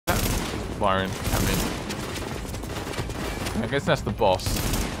firing at me. I guess that's the boss.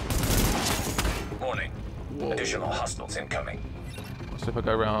 Warning. Whoa. Additional hostiles incoming. So if I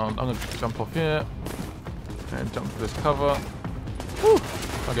go around, I'm going to jump off here. And jump to this cover. Woo!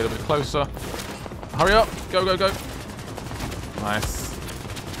 I'll get a bit closer. Hurry up! Go, go, go! Nice.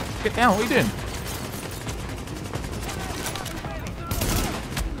 Get down, what are you doing?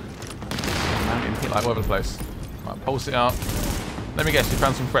 I'm getting hit like all over the place. Right, pulse it out. Let me guess, you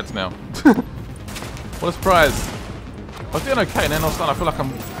found some threats now. What a surprise. I was doing okay, and then all of a sudden I feel like I'm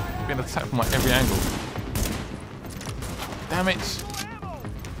being attacked from like every angle. Damn it.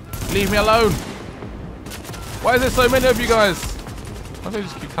 Leave me alone. Why is there so many of you guys? Why don't they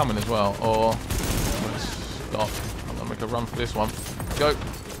just keep coming as well? Or let's stop. I'm gonna make a run for this one. Go.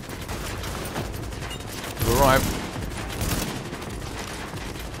 We've arrived.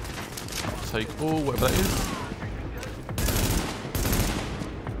 I'll take all, whatever that is.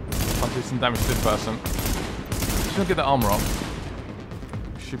 I'll do some damage to this person. Just gonna get that armor off.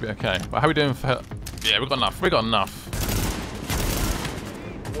 Should be okay. But how are we doing for... Yeah, we've got enough. We've got enough.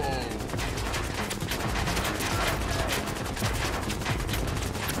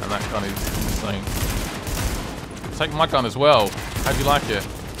 And that gun is insane. Take my gun as well. How do you like it?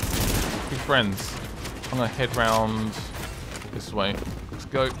 Good friends. I'm gonna head round this way. Let's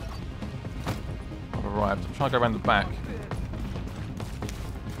go. I've arrived. I'm trying to go around the back.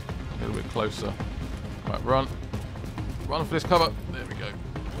 A little bit closer. Right, run. Run for this cover. There we go.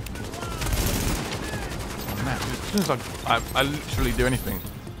 Oh, man, as soon as I literally do anything.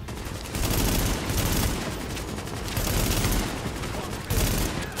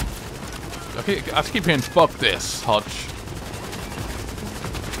 I keep hearing, fuck this, Hodge.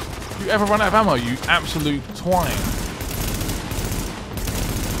 You ever run out of ammo, you absolute twine.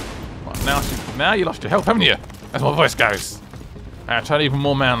 Right, now you lost your health, haven't you? As my voice goes. Alright, try it even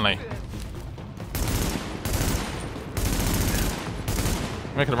more manly.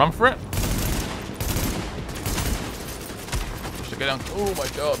 Making a run for it? Should get down. Oh my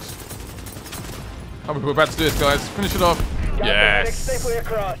god. We're about to do this, guys. Finish it off. Yes. Safely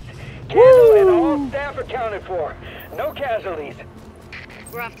across. Candle and all staff accounted for. No casualties.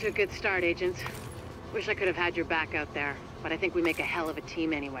 We're off to a good start, agents. Wish I could have had your back out there, but I think we make a hell of a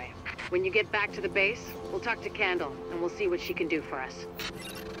team anyway. When you get back to the base, we'll talk to Candle, and we'll see what she can do for us.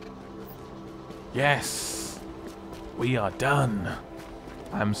 Yes. We are done.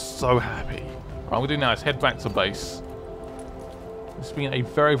 I'm so happy. What I'm going to do now is head back to base. This has been a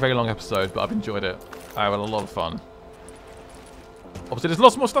very, very long episode, but I've enjoyed it. I had a lot of fun. Obviously, there's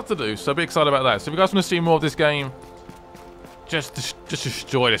lots more stuff to do, so be excited about that. So if you guys want to see more of this game, just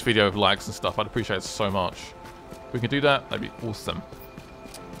enjoy this video with likes and stuff. I'd appreciate it so much. If we can do that, that'd be awesome.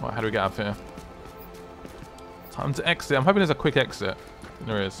 Right, how do we get out of here? Time to exit. I'm hoping there's a quick exit.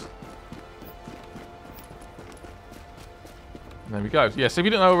 There is. There we go. Yeah, so if you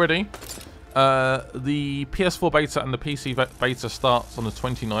didn't know already, the PS4 beta and the PC beta starts on the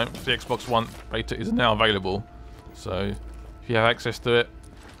 29th. The Xbox One beta is now available. So if you have access to it,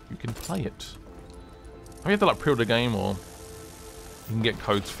 you can play it. I have to like pre-order the game, or you can get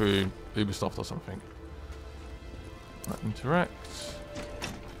codes through Ubisoft or something. Right, interact.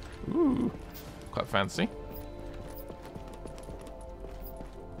 Ooh, quite fancy.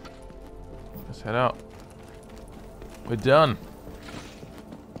 Let's head out. We're done.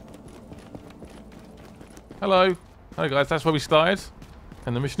 Hello. Hello guys, that's where we started.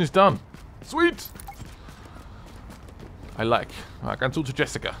 And the mission is done. Sweet! I like. Alright, go and talk to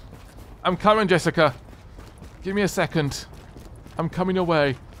Jessica. I'm coming, Jessica. Give me a second. I'm coming your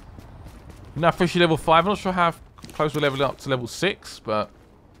way. Now officially level 5. I'm not sure how close we're leveling up to level 6, but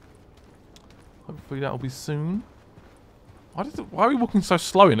hopefully that'll be soon. Why are we walking so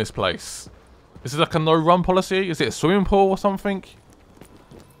slow in this place? Is it like a no-run policy? Is it a swimming pool or something?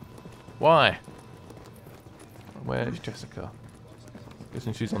 Why? Where's Jessica?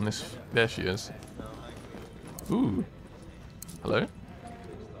 Guessing she's on this. There she is. Ooh. Hello?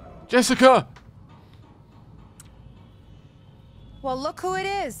 Jessica! Well, look who it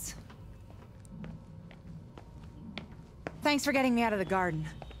is. Thanks for getting me out of the garden.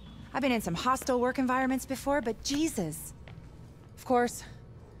 I've been in some hostile work environments before, but Jesus. Of course,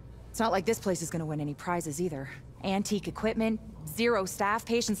 it's not like this place is gonna win any prizes either. Antique equipment, 0 staff,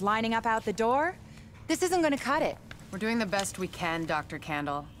 patients lining up out the door. This isn't gonna cut it. We're doing the best we can, Dr.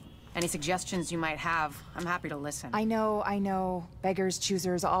 Candle. Any suggestions you might have, I'm happy to listen. I know. Beggars,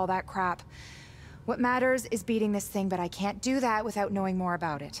 choosers, all that crap. What matters is beating this thing, but I can't do that without knowing more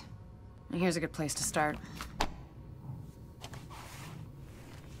about it. Here's a good place to start.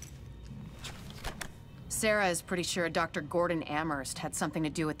 Sarah is pretty sure Dr. Gordon Amherst had something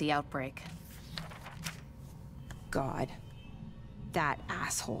to do with the outbreak. God. That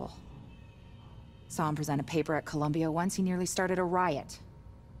asshole. Saw him present a paper at Columbia once. He nearly started a riot.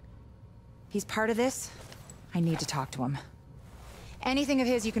 He's part of this. I need to talk to him. Anything of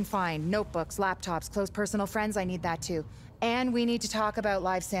his you can find. Notebooks, laptops, close personal friends, I need that too. And we need to talk about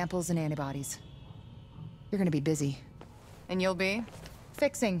live samples and antibodies. You're gonna be busy. And you'll be?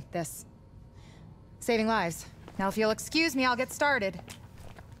 Fixing this. Saving lives. Now if you'll excuse me, I'll get started.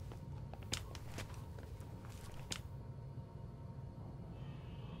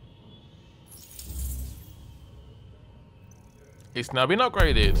 It's now been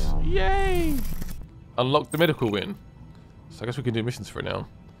upgraded. Yay! Unlock the medical win. So I guess we can do missions for it now.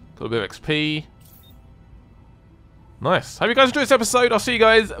 Got a bit of XP. Nice. Hope you guys enjoyed this episode. I'll see you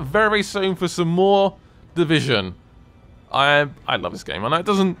guys very, very soon for some more Division. I love this game. I know it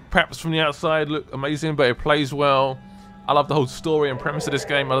doesn't perhaps from the outside look amazing, but it plays well. I love the whole story and premise of this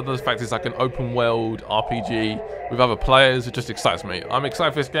game. I love the fact it's like an open world RPG with other players. It just excites me. I'm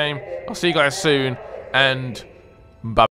excited for this game. I'll see you guys soon, and bye.